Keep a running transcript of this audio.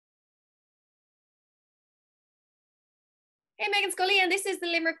Hey, Meghann, Scully, and this is the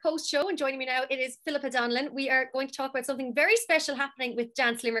Limerick Post Show. And joining me now, it is Philippa Donnellan. We are going to talk about something very special happening with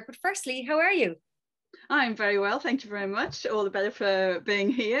Dance Limerick. But firstly, how are you? I'm very well, thank you very much. All the better for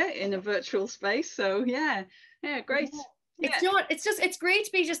being here in a virtual space. So yeah, great. It's Yeah, not. It's great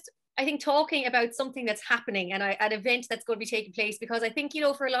to be I think talking about something that's happening and an event that's going to be taking place, because I think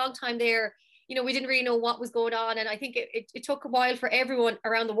for a long time there, we didn't really know what was going on, and I think it took a while for everyone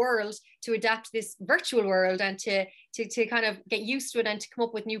around the world to adapt to this virtual world and to kind of get used to it and to come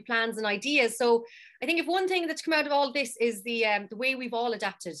up with new plans and ideas. So I think if one thing that's come out of all this is the way we've all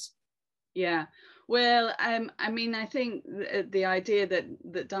adapted. yeah. Well, I think the idea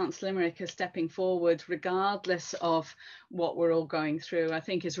that Dance Limerick is stepping forward, regardless of what we're all going through, I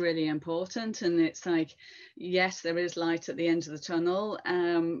think is really important. And it's like, yes, there is light at the end of the tunnel,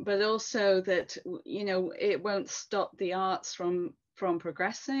 but also that it won't stop the arts from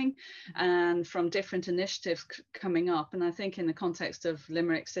progressing and from different initiatives coming up. And I think in the context of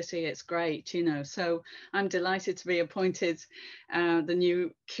Limerick City, it's great, So I'm delighted to be appointed the new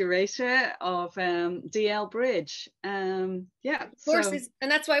curator of DL Bridge. Yeah, Of course,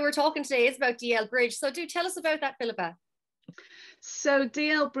 and that's why we're talking today is about DL Bridge. So do tell us about that, Philippa. So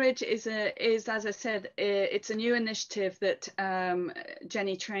DL Bridge is as I said, it's a new initiative that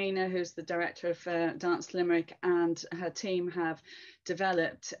Jenny Trainer, who's the director of Dance Limerick, and her team have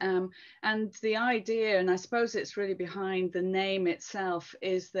developed. And the idea, and I suppose it's really behind the name itself,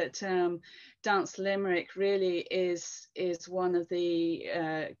 is that Dance Limerick really is one of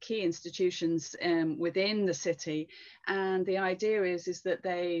the key institutions within the city. And the idea is that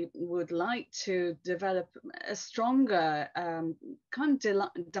they would like to develop a stronger kind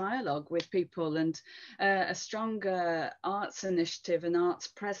of dialogue with people and a stronger arts initiative and arts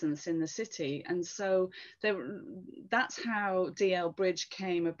presence in the city. And so that's how DL Bridge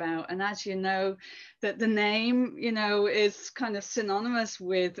came about. And as you know, that the name, is kind of synonymous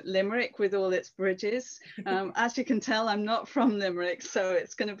with Limerick, with all its bridges. As you can tell, I'm not from Limerick, so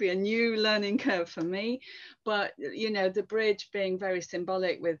it's going to be a new learning curve for me. But the bridge being very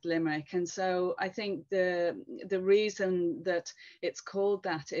symbolic with Limerick, and so I think the reason that it's called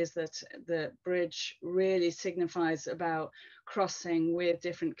that is that the bridge really signifies about crossing with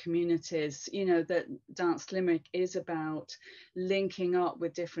different communities. That Dance Limerick is about linking up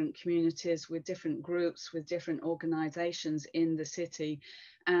with different communities, with different groups, with different organizations in the city.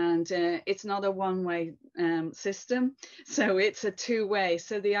 And it's not a one-way system, so it's a two-way.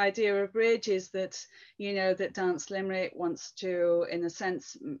 So the idea of bridge is that that Dance Limerick wants to, in a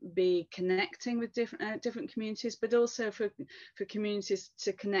sense, be connecting with different communities, but also for communities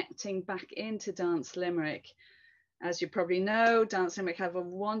to connecting back into Dance Limerick. As you probably know, Dance Limerick have a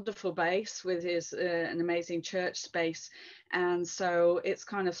wonderful base with an amazing church space, and so it's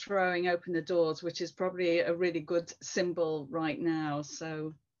kind of throwing open the doors, which is probably a really good symbol right now.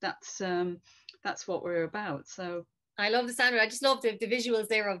 So that's what we're about. So I love the sound of it. I just love the visuals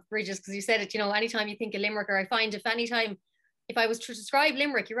there of bridges, because you said it, anytime you think of Limerick, or I find if I was to describe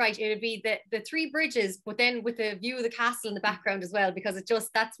Limerick, you're right, it would be the three bridges, but then with the view of the castle in the background as well, because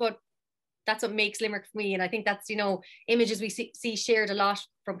that's what makes Limerick for me. And I think that's, images we see shared a lot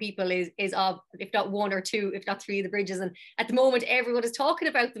from people is of, if not one or two, if not three of the bridges. And at the moment, everyone is talking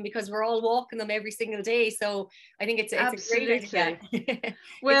about them because we're all walking them every single day. So I think it's a great idea.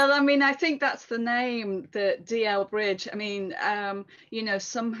 Well, I think that's the name, the DL Bridge.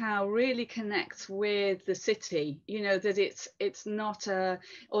 Somehow really connects with the city, that it's not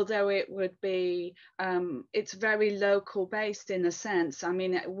although it would be, it's very local based in a sense.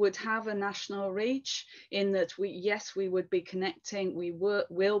 It would have a national reach in that we would be connecting,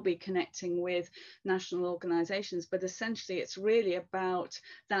 will be connecting with national organizations, but essentially it's really about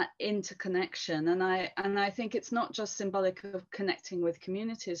that interconnection. And I think it's not just symbolic of connecting with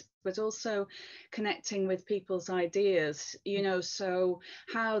communities, but also connecting with people's ideas, so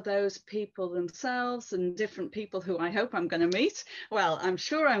how those people themselves and different people who I hope I'm going to meet, well, I'm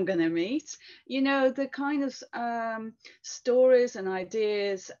sure I'm going to meet, the kind of stories and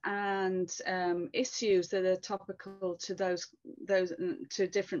ideas and issues that are topical to those to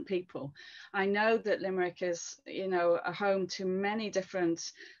different people. I know that Limerick is, a home to many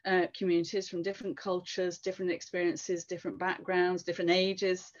different communities from different cultures, different experiences, different backgrounds, different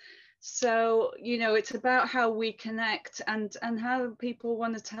ages. So, it's about how we connect and how people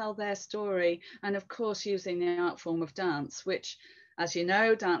want to tell their story. And of course, using the art form of dance, which, as you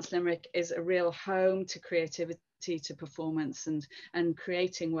know, Dance Limerick is a real home to creativity, to performance and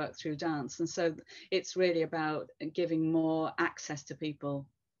creating work through dance. And so it's really about giving more access to people.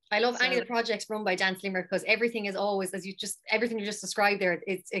 I love any of the projects run by Dance Limerick, because everything is always, everything you just described there,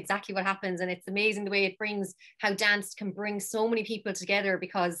 it's exactly what happens. And it's amazing the way it brings, how dance can bring so many people together,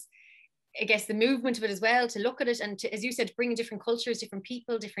 because I guess the movement of it as well, to look at it and to, as you said, bring different cultures, different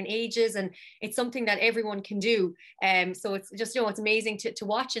people, different ages, and it's something that everyone can do. So it's just, it's amazing to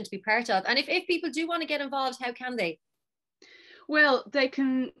watch and to be part of. And if people do want to get involved, how can they? Well, they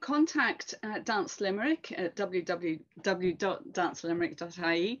can contact Dance Limerick at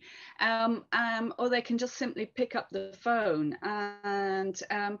www.dancelimerick.ie, or they can just simply pick up the phone. And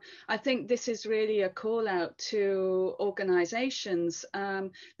I think this is really a call out to organisations.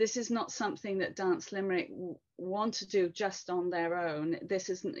 This is not something that Dance Limerick want to do just on their own. This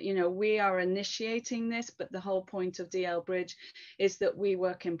isn't, we are initiating this, but the whole point of DL Bridge is that we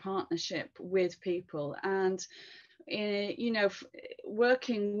work in partnership with people, and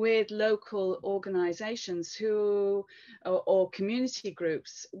working with local organizations who or community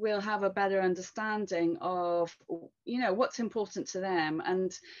groups will have a better understanding of what's important to them,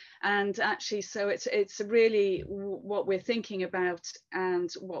 and actually, so it's really what we're thinking about,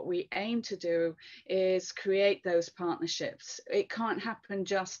 and what we aim to do is create those partnerships. It can't happen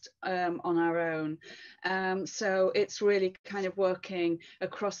just on our own, so it's really kind of working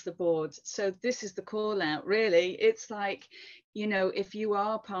across the board. So this is the call out, really. It's like, if you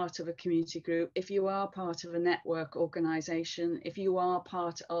are part of a community group, if you are part of a network organization, if you are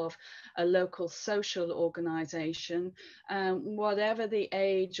part of a local social organization, whatever the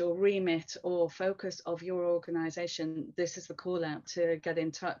age or remit or focus of your organization, this is the call out to get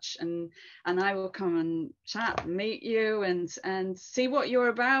in touch, and I will come and chat, meet you, and see what you're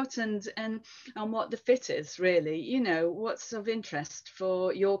about, and what the fit is, really, what's of interest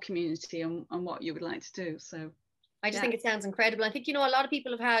for your community, and what you would like to do. So I just think it sounds incredible. I think, a lot of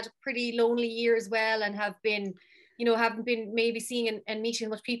people have had a pretty lonely year as well, and have been, haven't been maybe seeing and meeting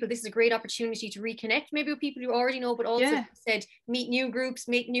much people. This is a great opportunity to reconnect maybe with people you already know, but also said, meet new groups,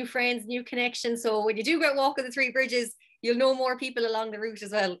 make new friends, new connections. So when you do go walk of the Three Bridges, you'll know more people along the route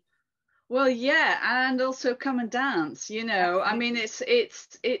as well. Well, yeah, and also come and dance. I mean, it's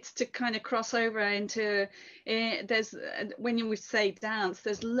to kind of cross over into. There's when we say dance,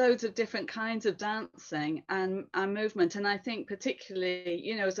 there's loads of different kinds of dancing and movement, and I think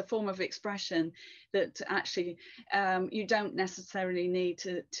particularly, as a form of expression, that actually you don't necessarily need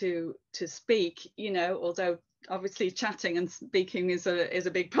to speak. Although obviously chatting and speaking is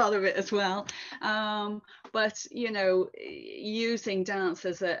a big part of it as well, but using dance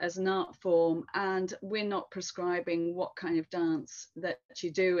as an art form. And we're not prescribing what kind of dance that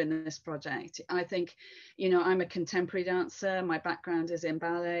you do in this project. I think, I'm a contemporary dancer. My background is in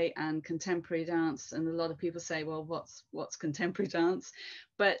ballet and contemporary dance, and a lot of people say, well, what's contemporary dance?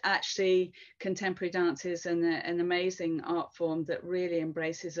 But actually, contemporary dance is an amazing art form that really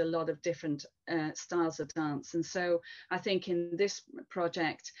embraces a lot of different styles of dance. And so I think in this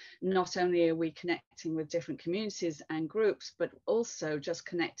project, not only are we connecting with different communities and groups, but also just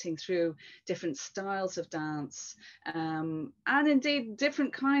connecting through different styles of dance, and indeed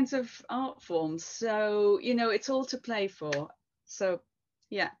different kinds of art forms. So, it's all to play for. So,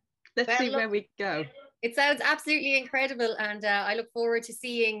 yeah, let's see where we go. It sounds absolutely incredible, and I look forward to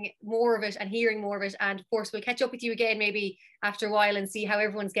seeing more of it and hearing more of it. And of course, we'll catch up with you again maybe after a while and see how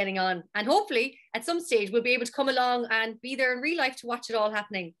everyone's getting on. And hopefully at some stage we'll be able to come along and be there in real life to watch it all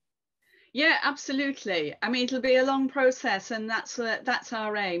happening. Yeah, absolutely. I mean, it'll be a long process, and that's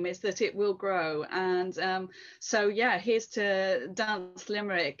our aim, is that it will grow. And so, yeah, here's to Dance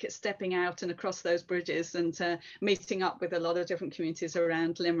Limerick stepping out and across those bridges, and meeting up with a lot of different communities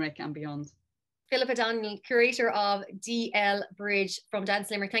around Limerick and beyond. Philippa Donnellan, curator of DL Bridge from Dance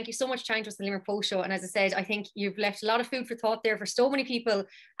Limerick. Thank you so much for chatting to us on the Limerick Post Show. And as I said, I think you've left a lot of food for thought there for so many people.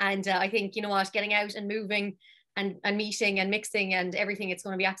 And I think, getting out and moving and meeting and mixing and everything, it's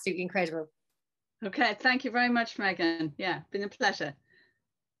going to be absolutely incredible. Okay, thank you very much, Meghann. Yeah, been a pleasure.